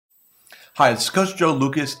Hi, it's Coach Joe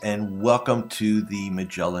Lucas, and welcome to the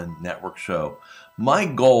Magellan Network Show. My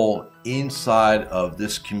goal inside of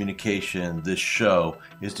this communication, this show,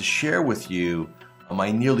 is to share with you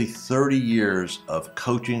my nearly 30 years of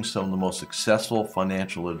coaching some of the most successful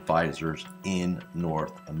financial advisors in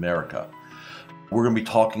North America. We're going to be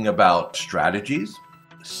talking about strategies,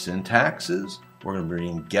 syntaxes. We're going to be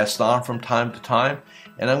bringing guests on from time to time,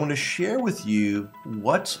 and I'm going to share with you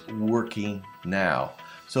what's working now.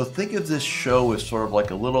 So think of this show as sort of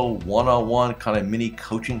like a little one-on-one kind of mini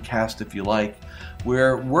coaching cast, if you like,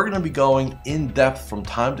 where we're going to be going in depth from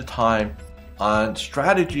time to time on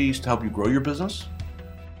strategies to help you grow your business,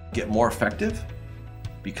 get more effective,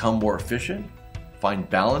 become more efficient, find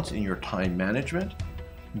balance in your time management,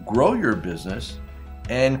 grow your business,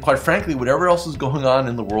 and quite frankly, whatever else is going on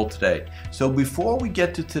in the world today. So before we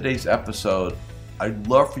get to today's episode, I'd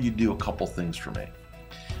love for you to do a couple things for me.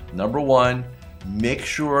 Number one, make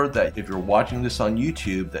sure that if you're watching this on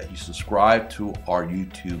YouTube, that you subscribe to our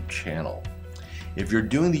YouTube channel. If you're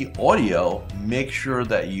doing the audio, make sure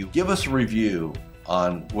that you give us a review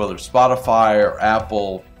on whether Spotify or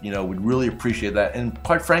Apple. We'd really appreciate that. And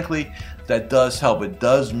quite frankly, that does help. It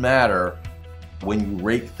does matter when you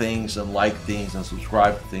rate things and like things and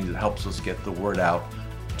subscribe to things. It helps us get the word out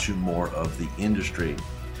to more of the industry.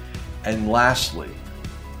 And lastly,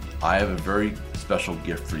 I have a very special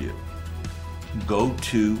gift for you. Go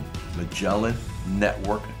to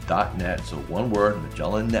MagellanNetwork.net, so one word,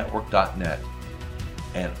 MagellanNetwork.net,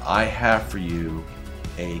 and I have for you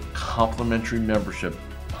a complimentary membership,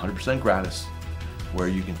 100% gratis, where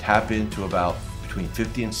you can tap into about between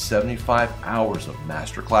 50 and 75 hours of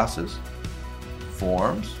masterclasses,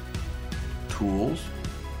 forms, tools,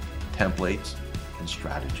 templates, and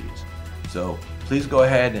strategies. So please go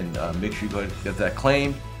ahead and make sure you go ahead and get that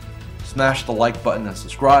claimed, smash the like button and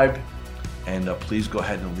subscribe. And please go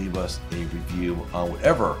ahead and leave us a review on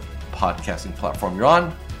whatever podcasting platform you're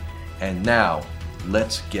on. And now,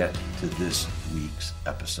 let's get to this week's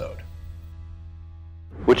episode.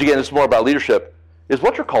 Which again is more about leadership, is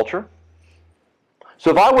what's your culture? So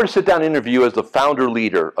if I were to sit down and interview you as the founder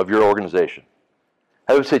leader of your organization,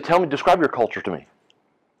 I would say, describe your culture to me.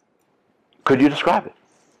 Could you describe it?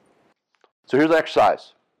 So here's the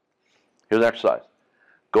exercise. Go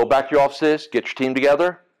back to your offices, get your team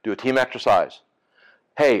together, do a team exercise.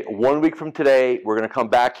 Hey, 1 week from today, we're going to come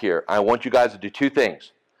back here. I want you guys to do two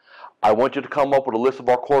things. I want you to come up with a list of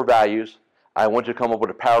our core values. I want you to come up with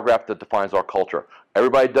a paragraph that defines our culture.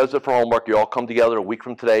 Everybody does it for homework. You all come together a week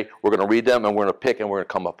from today. We're going to read them, and we're going to pick, and we're going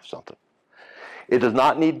to come up with something. It does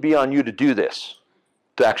not need to be on you to do this,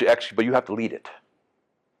 to actually execute, but you have to lead it.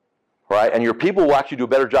 Right? And your people will actually do a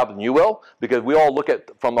better job than you will, because we all look at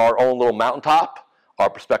from our own little mountaintop. Our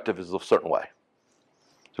perspective is a certain way.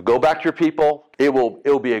 So go back to your people. It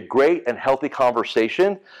will be a great and healthy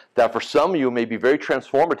conversation that for some of you may be very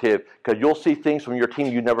transformative, because you'll see things from your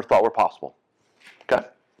team you never thought were possible. Okay?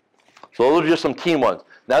 So those are just some team ones.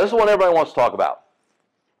 Now this is one everybody wants to talk about.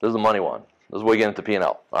 This is the money one. This is where we get into P&L.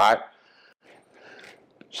 All right?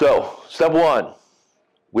 So step one,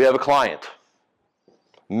 we have a client.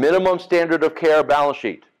 Minimum standard of care balance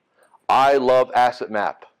sheet. I love Asset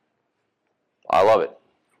Map. I love it.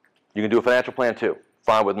 You can do a financial plan too.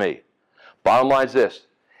 Fine with me. Bottom line is this.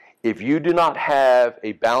 If you do not have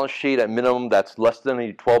a balance sheet at minimum that's less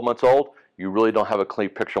than 12 months old, you really don't have a clear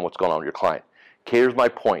picture on what's going on with your client. Okay, here's my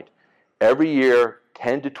point. Every year,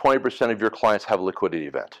 10 to 20% of your clients have a liquidity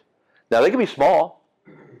event. Now, they can be small,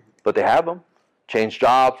 but they have them. Change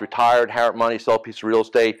jobs, retired, inherit money, sell a piece of real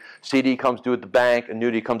estate, CD comes due at the bank,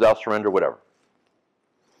 annuity comes out, surrender, whatever.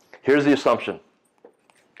 Here's the assumption.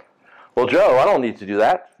 Well, Joe, I don't need to do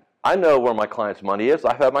that. I know where my client's money is.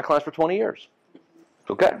 I've had my clients for 20 years.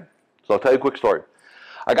 Okay? So I'll tell you a quick story.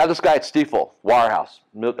 I got this guy at Stiefel, Warehouse,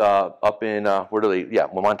 up in,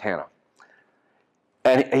 Montana.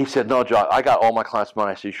 And he said, no, Joe, I got all my clients'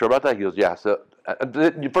 money. I said, you sure about that? He goes, yeah. So,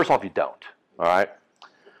 first off, you don't. All right?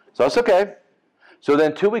 So that's okay. So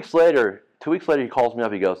then 2 weeks later, he calls me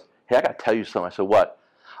up. He goes, hey, I got to tell you something. I said, what?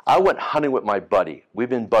 I went hunting with my buddy. We've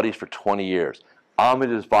been buddies for 20 years. I'm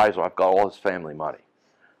his advisor. I've got all his family money.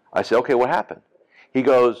 I said, okay, what happened? He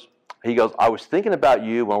goes, I was thinking about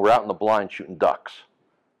you when we're out in the blind shooting ducks.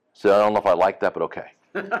 So I don't know if I like that, but okay.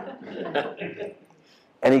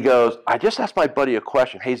 And he goes, I just asked my buddy a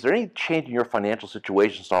question. Hey, is there any change in your financial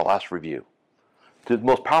situation since our last review? The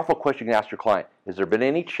most powerful question you can ask your client, has there been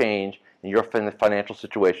any change in your financial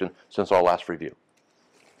situation since our last review?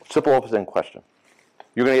 Simple open question.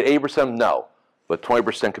 You're going to get 80% no, but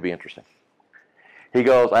 20% could be interesting. He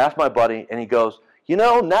goes, I asked my buddy, and he goes,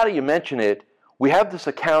 now that you mention it, we have this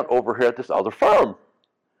account over here at this other firm.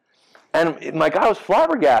 And my guy was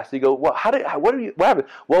flabbergasted. He goes, "Well, what happened?"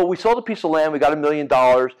 Well, we sold a piece of land. We got $1 million,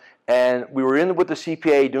 and we were in with the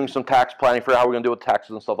CPA doing some tax planning for how we're going to do with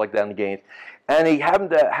taxes and stuff like that and the gains. And he happened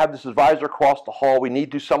to have this advisor across the hall. We need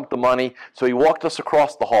to do something with the money, so he walked us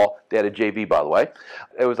across the hall. They had a JV, by the way.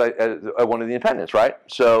 It was at one of the independents, right?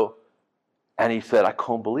 So, and he said, "I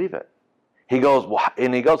couldn't believe it." He goes, "Well,"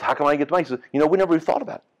 and he goes, "How come I get the money?" He says, "We never even thought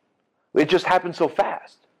about it. It just happened so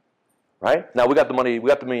fast." Right? Now we got the money, we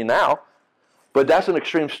got the million now, but that's an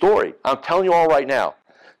extreme story. I'm telling you all right now.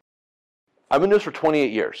 I've been doing this for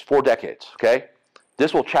 28 years, 4 decades, okay?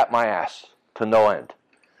 This will chap my ass to no end.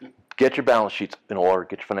 Get your balance sheets in order,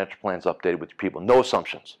 get your financial plans updated with your people. No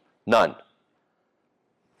assumptions. None.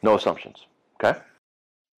 No assumptions, okay?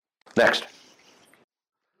 Next.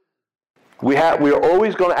 We are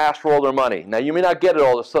always going to ask for all their money. Now, you may not get it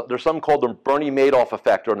all. There's something called the Bernie Madoff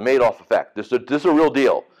effect or the Madoff effect. This is a real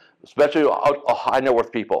deal. Especially high net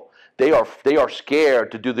worth people. They are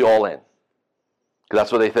scared to do the all in. Because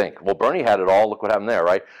that's what they think. Well, Bernie had it all. Look what happened there,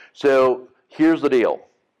 right? So here's the deal.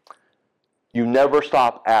 You never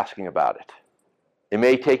stop asking about it. It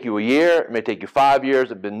may take you a year. It may take you 5 years.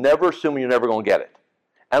 But never assume you're never going to get it.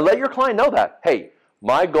 And let your client know that. Hey,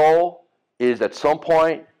 my goal is at some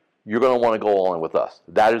point you're going to want to go all in with us.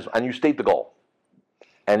 That is, and you state the goal.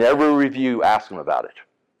 And every review, ask them about it.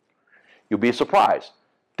 You'll be surprised.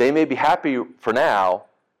 They may be happy for now,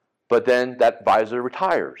 but then that advisor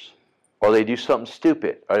retires, or they do something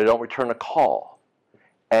stupid, or they don't return a call.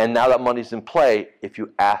 And now that money's in play if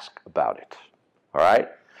you ask about it. All right?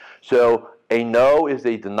 So a no is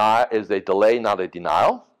a delay, not a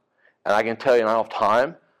denial. And I can tell you, and I don't have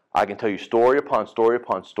time, I can tell you story upon story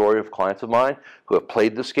upon story of clients of mine who have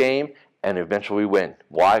played this game and eventually win.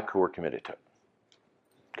 Why? Because we're committed to it.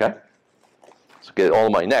 Okay? So get all the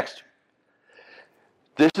money. Next.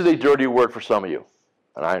 This is a dirty word for some of you,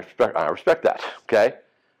 and I respect that, okay?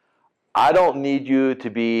 I don't need you to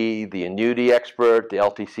be the annuity expert, the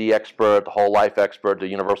LTC expert, the whole life expert, the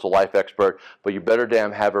universal life expert, but you better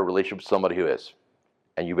damn have a relationship with somebody who is,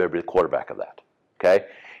 and you better be the quarterback of that, okay?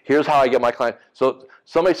 Here's how I get my clients. So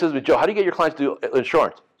somebody says to me, "Joe, how do you get your clients to do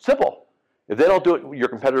insurance?" Simple. If they don't do it, your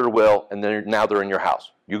competitor will, and then now they're in your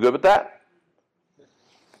house. You good with that?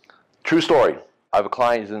 True story. I have a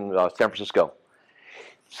client who's in San Francisco.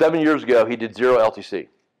 7 years ago, he did 0 LTC.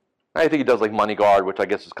 I think he does like MoneyGuard, which I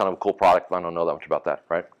guess is kind of a cool product. I don't know that much about that,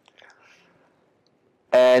 right?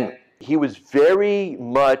 And he was very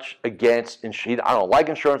much against insurance. I don't like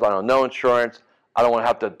insurance. I don't know insurance. I don't want to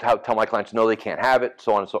have to tell my clients no, they can't have it,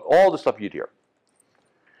 so on and so on. All the stuff you'd hear.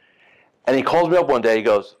 And he calls me up one day. He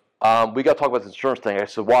goes, "We got to talk about this insurance thing." I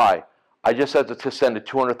said, "Why?" "I just had to send a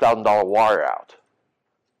 $200,000 wire out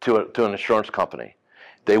to an insurance company.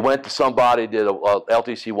 They went to somebody, did a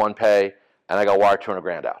LTC one pay, and I got wired 200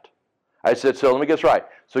 grand out." I said, "So let me get this right.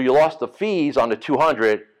 So you lost the fees on the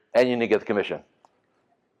 200, and you didn't get the commission."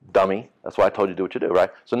 Dummy. That's why I told you to do what you do,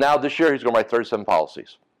 right? So now this year he's going to write 37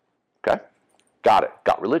 policies. Okay? Got it.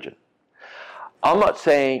 Got religion. I'm not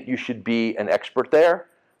saying you should be an expert there,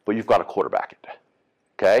 but you've got to quarterback it.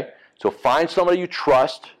 Okay? So find somebody you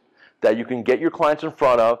trust that you can get your clients in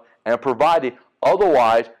front of and provide it.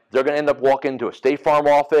 Otherwise, they're going to end up walking into a State Farm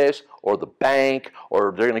office or the bank,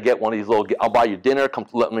 or they're going to get one of these little, "I'll buy you dinner, come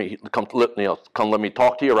let me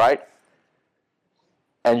talk to you," right?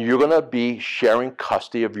 And you're going to be sharing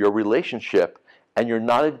custody of your relationship, and you're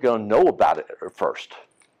not even going to know about it at first.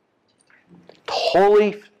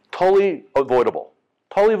 Totally avoidable.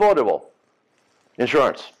 Totally avoidable.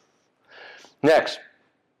 Insurance. Next.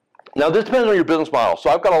 Now, this depends on your business model. So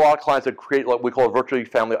I've got a lot of clients that create what we call a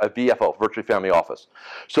VFO, virtual family office.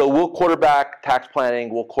 So we'll quarterback tax planning,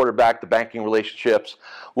 we'll quarterback the banking relationships,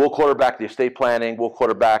 we'll quarterback the estate planning, we'll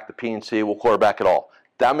quarterback the P&C, we'll quarterback it all.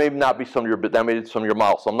 That may not be some of your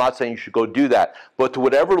models. So I'm not saying you should go do that. But to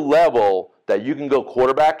whatever level that you can go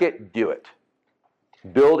quarterback it, do it.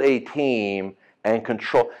 Build a team and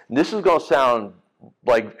control. And this is going to sound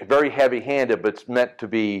like very heavy-handed, but it's meant to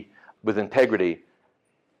be with integrity.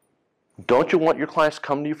 Don't you want your clients to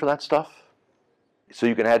come to you for that stuff? So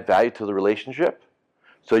you can add value to the relationship?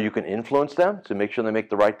 So you can influence them to make sure they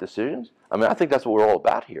make the right decisions? I mean, I think that's what we're all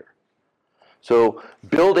about here. So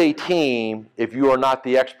build a team if you are not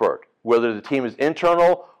the expert, whether the team is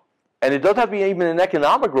internal, and it doesn't have to be even an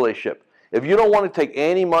economic relationship. If you don't want to take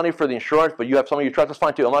any money for the insurance, but you have somebody you trust, that's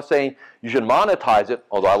fine too. I'm not saying you should monetize it,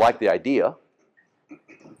 although I like the idea.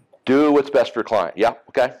 Do what's best for your client. Yeah,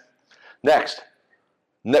 okay. Next.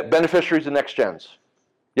 Beneficiaries and next gens.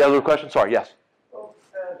 Yeah, other question? Sorry, yes. Well,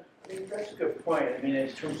 I mean, that's a good point. I mean, in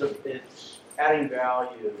terms of it's adding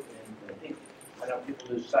value, and I know people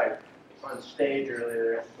lose sight. On stage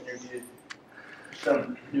earlier, I interviewed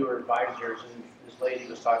some newer advisors, and this lady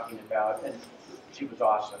was talking about, and she was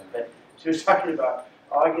awesome, but she was talking about,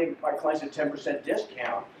 oh, I gave my clients a 10%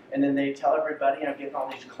 discount, and then they tell everybody I'm getting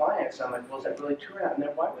all these clients. I'm like, well, is that really true? And then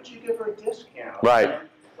why would you give her a discount? Right. And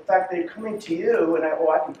the fact they're coming to you, and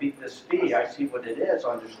I can beat this fee. I see what it is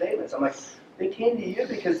on their statements. I'm like, they came to you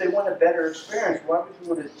because they want a better experience. Why would you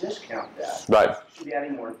want to discount that? Right. You should be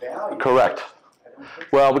adding more value. Correct.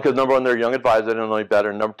 Well, because number one, they're a young advisor, they don't know any better.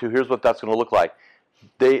 And number two, here's what that's going to look like.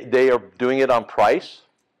 They are doing it on price,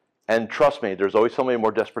 and trust me, there's always somebody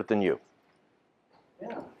more desperate than you.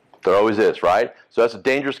 Yeah. There always is, right? So that's a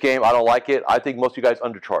dangerous game. I don't like it. I think most of you guys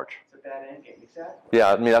undercharge. It's a bad end game, exactly.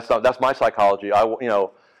 Yeah, I mean that's my psychology. I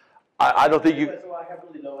don't think you. So I have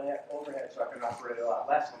really low overhead, so I can operate a lot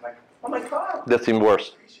less. I'm like, oh my God. That's even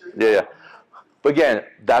worse. Yeah. But again,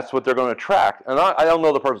 that's what they're going to attract. And I don't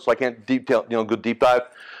know the person, so I can't go deep dive.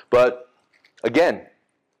 But again,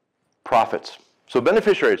 profits. So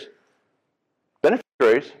beneficiaries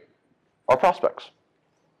are prospects.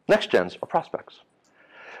 Next gens are prospects.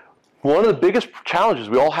 One of the biggest challenges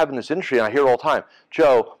we all have in this industry, and I hear it all the time,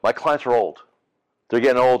 Joe, my clients are old. They're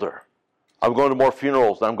getting older. I'm going to more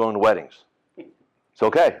funerals than I'm going to weddings. It's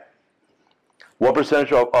okay. What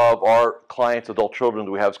percentage of our clients, adult children,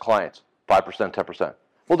 do we have as clients? 5%, 10%.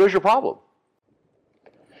 Well, there's your problem.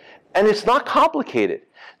 And it's not complicated.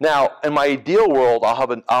 Now, in my ideal world, I'll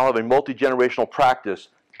have a multi-generational practice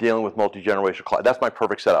dealing with multi-generational clients. That's my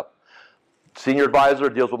perfect setup. Senior advisor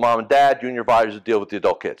deals with mom and dad. Junior advisors deal with the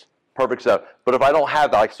adult kids. Perfect setup. But if I don't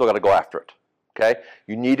have that, I still got to go after it. Okay?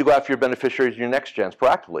 You need to go after your beneficiaries and your next gens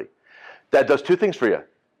proactively. That does two things for you.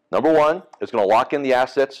 Number one, it's going to lock in the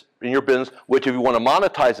assets in your business, which if you want to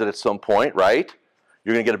monetize it at some point, right,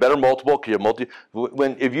 you're going to get a better multiple.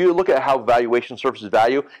 If you look at how valuation services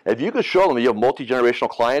value, if you can show them you have multi-generational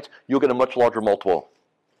clients, you'll get a much larger multiple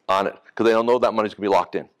on it because they don't know that money's going to be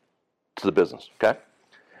locked in to the business, okay?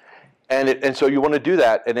 And so you want to do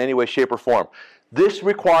that in any way, shape, or form. This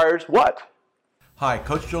requires what? Hi,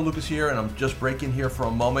 Coach Joe Lucas here, and I'm just breaking here for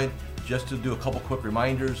a moment just to do a couple quick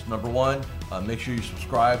reminders. Number one, make sure you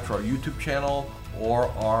subscribe to our YouTube channel or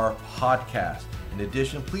our podcast. In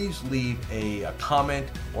addition, please leave a comment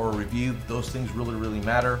or a review. Those things really, really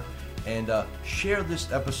matter. And share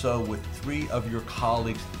this episode with 3 of your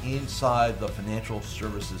colleagues inside the financial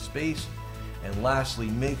services space. And lastly,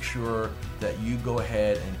 make sure that you go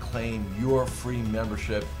ahead and claim your free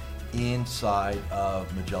membership inside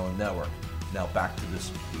of Magellan Network. Now back to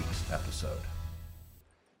this week's episode.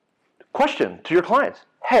 Question to your clients.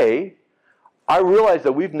 Hey, I realize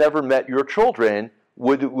that we've never met your children.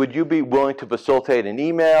 Would you be willing to facilitate an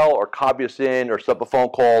email or copy us in or set up a phone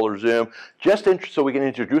call or Zoom just so we can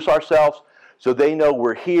introduce ourselves so they know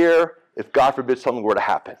we're here if God forbid something were to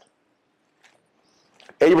happen?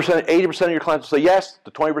 80% of your clients will say yes,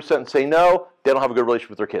 the 20% say no, they don't have a good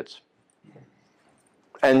relationship with their kids.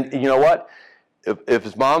 And you know what? If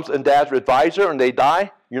it's mom's and dad's advisor and they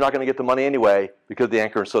die, you're not going to get the money anyway because of the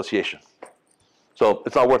Anchor Association. So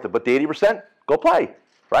it's not worth it. But the 80%, go play,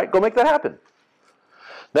 right? Go make that happen.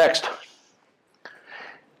 Next.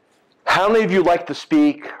 How many of you like to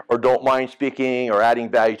speak or don't mind speaking or adding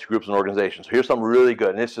value to groups and organizations? Here's something really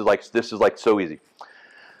good, and this is like so easy.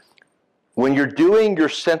 When you're doing your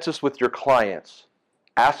census with your clients,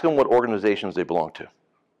 ask them what organizations they belong to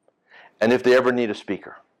and if they ever need a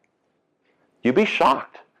speaker. You'd be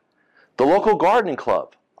shocked. The local gardening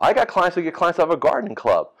club. I got clients that get clients out of a gardening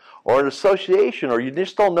club or an association, or you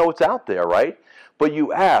just don't know what's out there, right? But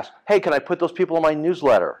you ask, hey, can I put those people in my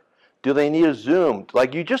newsletter? Do they need a Zoom?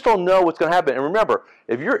 Like, you just don't know what's going to happen. And remember,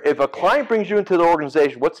 if a client brings you into the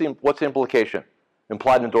organization, what's the implication?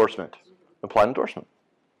 Implied endorsement. Implied endorsement.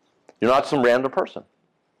 You're not some random person.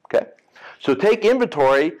 Okay? So take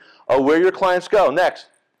inventory of where your clients go. Next.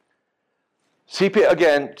 CPA,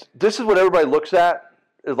 again, this is what everybody looks at,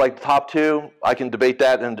 is like the top 2. I can debate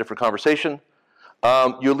that in a different conversation.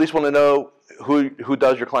 You at least want to know who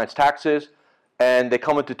does your client's taxes, and they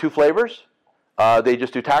come into 2 flavors. They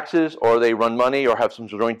just do taxes, or they run money, or have some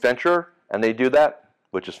joint venture, and they do that,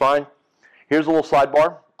 which is fine. Here's a little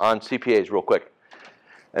sidebar on CPAs real quick.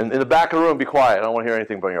 And in the back of the room, be quiet. I don't want to hear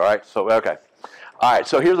anything from you, all right? So, okay. All right,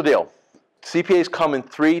 so here's the deal. CPAs come in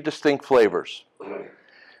 3 distinct flavors.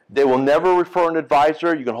 They will never refer an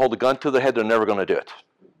advisor. You can hold a gun to their head. They're never going to do it.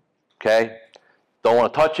 Okay? Don't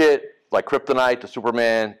want to touch it. Like kryptonite to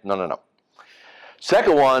Superman. No.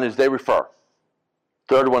 Second one is they refer.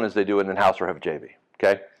 Third one is they do it in-house or have a JV.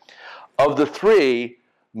 Okay? Of the 3,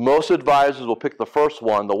 most advisors will pick the first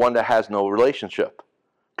one, the one that has no relationship.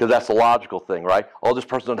 Because that's the logical thing, right? Oh, this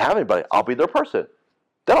person doesn't have anybody. I'll be their person.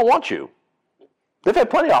 They don't want you. They've had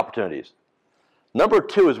plenty of opportunities. Number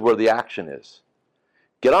 2 is where the action is.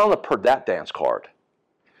 Get on that dance card.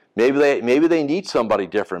 Maybe they need somebody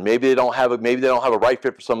different. Maybe they don't have a right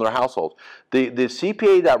fit for some of their households. The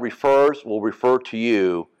CPA that refers will refer to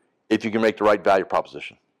you if you can make the right value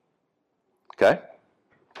proposition. Okay?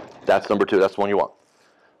 That's number 2. That's the one you want.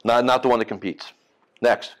 Not the one that competes.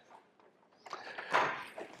 Next.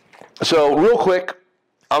 So real quick,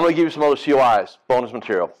 I'm going to give you some other COIs, bonus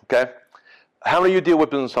material. Okay? How many of you deal with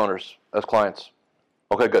business owners as clients?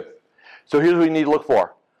 Okay, good. So here's what you need to look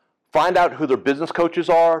for. Find out who their business coaches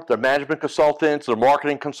are, their management consultants, their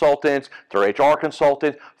marketing consultants, their HR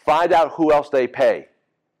consultants. Find out who else they pay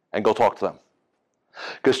and go talk to them.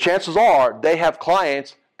 Because chances are they have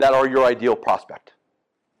clients that are your ideal prospect.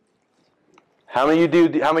 How many of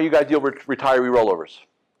you guys deal with retiree rollovers?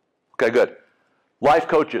 Okay, good. Life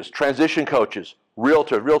coaches, transition coaches,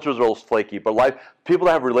 realtors. Realtors are a little flaky, but people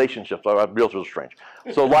that have relationships, realtors are strange.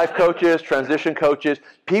 So life coaches, transition coaches,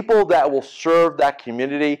 people that will serve that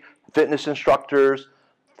community, fitness instructors.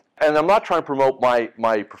 And I'm not trying to promote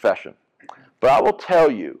my profession, but I will tell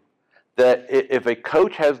you that if a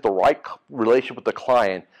coach has the right relationship with the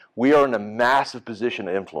client, we are in a massive position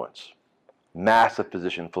of influence. Massive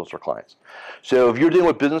position to influence our clients. So if you're dealing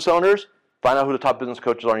with business owners, find out who the top business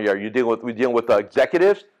coaches are in your area. We're dealing with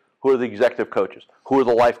executives. Who are the executive coaches? Who are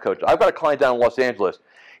the life coaches? I've got a client down in Los Angeles.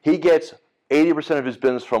 He gets 80% of his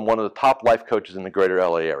business from one of the top life coaches in the greater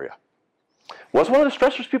LA area. What's one of the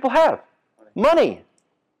stressors people have? Money.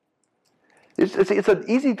 It's an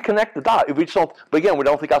easy to connect the dot. If we just don't, but again, we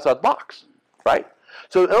don't think outside the box, right?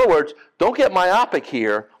 So in other words, don't get myopic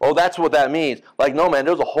here. Oh, that's what that means. Like, no, man,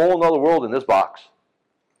 there's a whole other world in this box.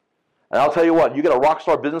 And I'll tell you what, you get a rock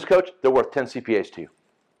star business coach, they're worth 10 CPAs to you.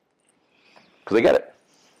 Because they get it.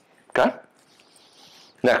 Okay?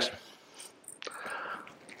 Next.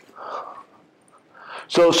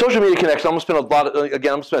 So social media connections, I'm going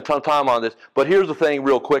to spend a ton of time on this, but here's the thing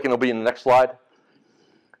real quick, and it'll be in the next slide.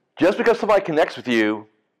 Just because somebody connects with you,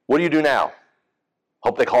 what do you do now?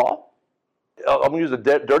 Hope they call? I'm going to use a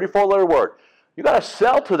dirty 4-letter word. You got to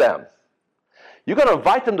sell to them. You got to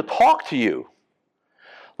invite them to talk to you.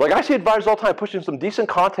 Like, I see advisors all the time pushing some decent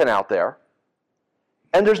content out there,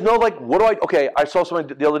 and there's no I saw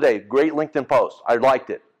something the other day, great LinkedIn post. I liked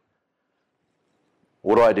it.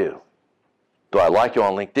 What do? Do I like you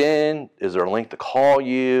on LinkedIn? Is there a link to call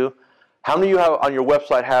you? How many of you have on your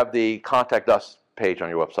website have the contact us page on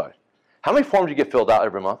your website? How many forms do you get filled out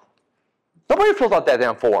every month? Nobody fills out that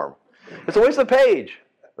damn form. It's a waste of the page,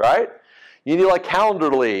 right? You need like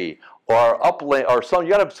Calendarly or Uplink or some.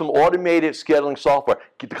 You got to have some automated scheduling software.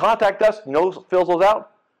 The contact us, you know who fills those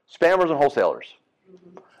out? Spammers and wholesalers.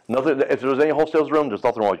 Nothing. If there's any wholesalers room, there's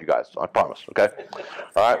nothing wrong with you guys. I promise. Okay.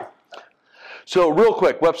 All right. So real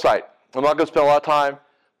quick, website. I'm not going to spend a lot of time,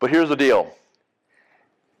 but here's the deal.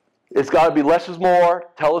 It's got to be less is more.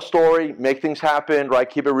 Tell a story. Make things happen. Right.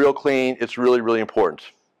 Keep it real clean. It's really, really important.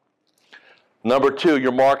 Number 2,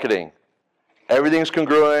 your marketing. Everything's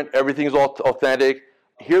congruent. Everything's authentic.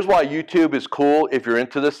 Here's why YouTube is cool if you're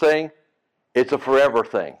into this thing. It's a forever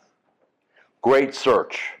thing. Great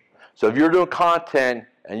search. So if you're doing content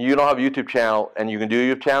and you don't have a YouTube channel and you can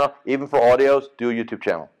do a YouTube channel, even for audios, do a YouTube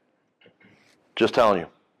channel. Just telling you.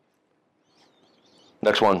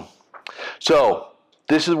 Next one. So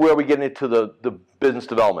this is where we get into the business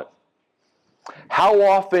development. How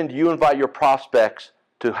often do you invite your prospects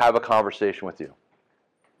to have a conversation with you?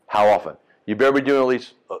 How often? You better be doing at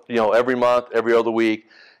least every month, every other week.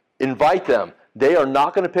 Invite them. They are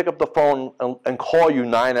not going to pick up the phone and call you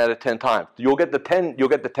 9 out of 10 times. You'll get the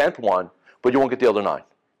 10th one, but you won't get the other 9.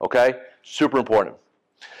 Okay? Super important.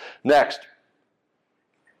 Next,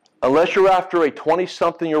 unless you're after a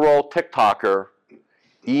 20-something-year-old TikToker,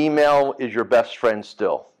 email is your best friend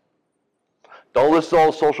still. Don't listen to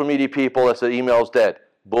all the social media people that say email is dead.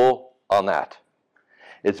 Bull on that.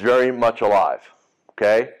 It's very much alive.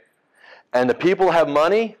 Okay? And the people who have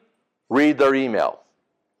money, read their email.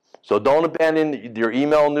 So don't abandon your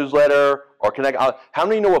email newsletter or connect. How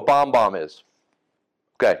many know what BombBomb is?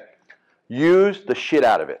 Okay. Use the shit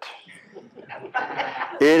out of it.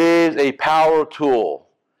 It is a power tool.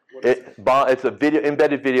 It's a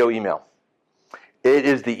embedded video email. It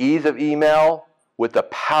is the ease of email with the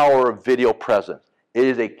power of video presence. It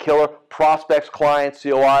is a killer. Prospects, clients,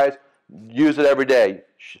 COIs, use it every day.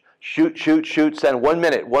 Shoot, send 1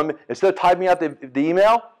 minute. Instead of typing out the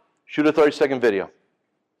email, shoot a 30-second video.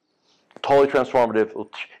 Totally transformative.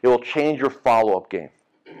 It will change your follow-up game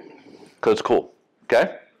because it's cool.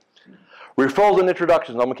 Okay? Referrals and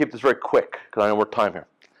introductions. I'm going to keep this very quick because I know we're time here.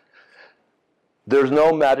 There's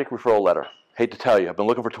no magic referral letter. Hate to tell you. I've been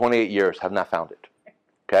looking for 28 years. Have not found it.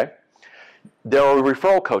 Okay? There are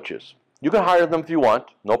referral coaches. You can hire them if you want,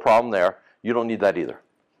 no problem there. You don't need that either.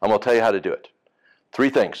 I'm going to tell you how to do it. 3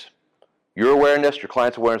 things. Your awareness, your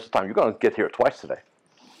client's awareness of time. You're going to get here twice today.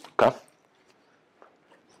 Okay?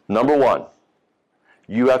 Number 1,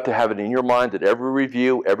 you have to have it in your mind that every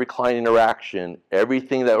review, every client interaction,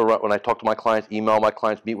 everything that when I talk to my clients, email my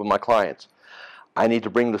clients, meet with my clients, I need to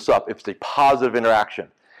bring this up if it's a positive interaction.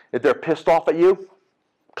 If they're pissed off at you,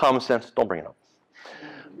 common sense, don't bring it up.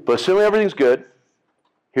 But assuming everything's good,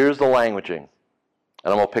 here's the languaging. And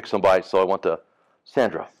I'm going to pick somebody, so I want to,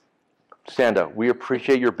 Sandra, we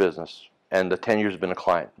appreciate your business and the 10 years you've been a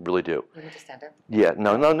client, really do. You need to stand up? Yeah,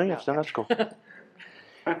 no, that's cool.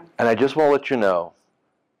 And I just want to let you know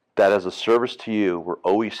that as a service to you, we're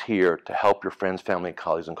always here to help your friends, family,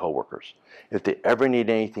 colleagues, and coworkers. If they ever need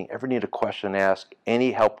anything, ever need a question asked,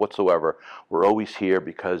 any help whatsoever, we're always here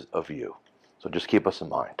because of you. So just keep us in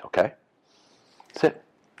mind, okay? That's it.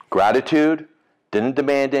 Gratitude, didn't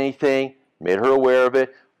demand anything, made her aware of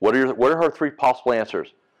it. What are her 3 possible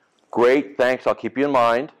answers? Great, thanks, I'll keep you in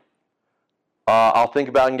mind. I'll think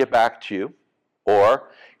about it and get back to you. Or,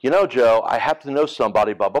 you know, Joe, I happen to know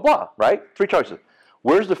somebody, blah, blah, blah, right? 3 choices.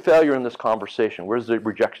 Where's the failure in this conversation? Where's the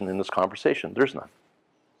rejection in this conversation? There's none.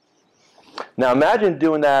 Now imagine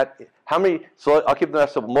doing that. So I'll keep that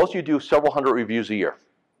simple. Most of you do several hundred reviews a year.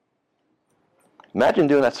 Imagine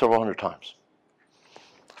doing that several hundred times.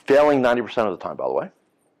 Failing 90% of the time, by the way.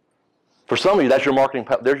 For some of you, that's your marketing,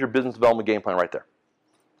 there's your business development game plan right there.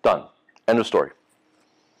 Done. End of story.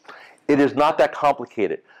 It is not that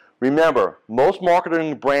complicated. Remember, most marketers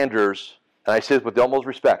and branders, and I say this with the utmost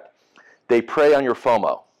respect, they prey on your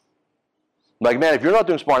FOMO. Like, man, if you're not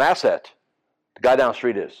doing Smart Asset, the guy down the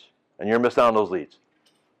street is, and you're missing out on those leads.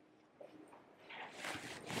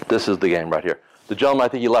 This is the game right here. The gentleman I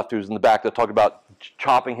think he left who's in the back that talked about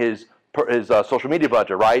chopping his social media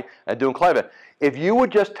budget, right, and doing climate. If you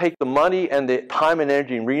would just take the money and the time and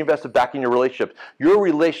energy and reinvest it back in your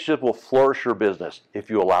relationship will flourish your business if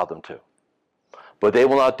you allow them to. But they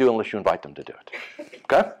will not do it unless you invite them to do it.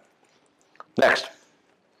 Okay? Next.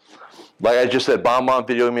 Like I just said, bomb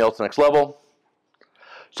video email to the next level.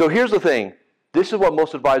 So here's the thing. This is what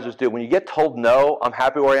most advisors do. When you get told, no, I'm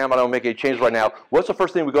happy where I am, I don't make any changes right now, what's the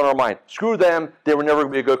first thing we go in our mind? Screw them, they were never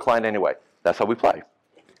going to be a good client anyway. That's how we play.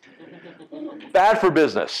 Bad for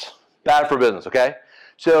business. Bad for business, okay?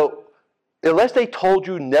 So unless they told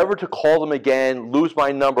you never to call them again, lose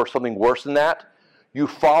my number, or something worse than that, you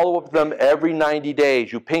follow up with them every 90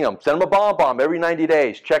 days. You ping them. Send them a bomb every 90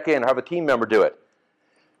 days. Check in. Have a team member do it.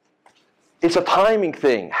 It's a timing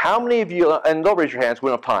thing. How many of you, and don't raise your hands, we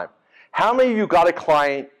don't have time. How many of you got a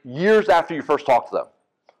client years after you first talked to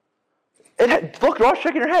them? Look, you're all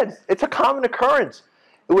shaking your heads. It's a common occurrence.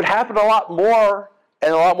 It would happen a lot more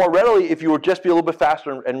and a lot more readily if you would just be a little bit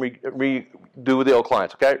faster and redo with the old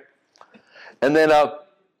clients, okay? And then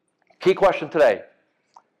key question today.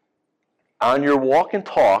 On your walk and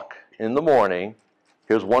talk in the morning,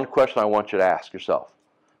 here's one question I want you to ask yourself.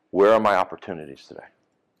 Where are my opportunities today?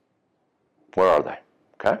 Where are they?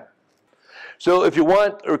 Okay? So if you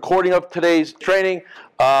want a recording of today's training,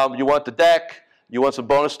 you want the deck, you want some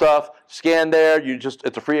bonus stuff, scan there.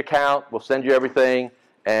 It's a free account. We'll send you everything.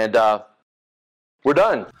 And we're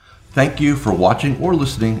done. Thank you for watching or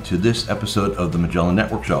listening to this episode of the Magellan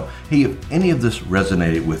Network Show. Hey, if any of this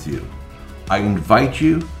resonated with you, I invite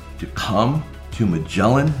you to come to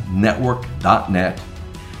MagellanNetwork.net,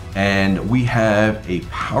 and we have a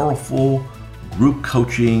powerful group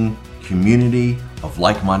coaching community of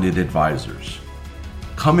like-minded advisors.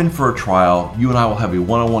 Come in for a trial. You and I will have a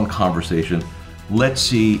one-on-one conversation. Let's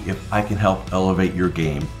see if I can help elevate your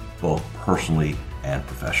game both personally and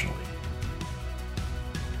professionally.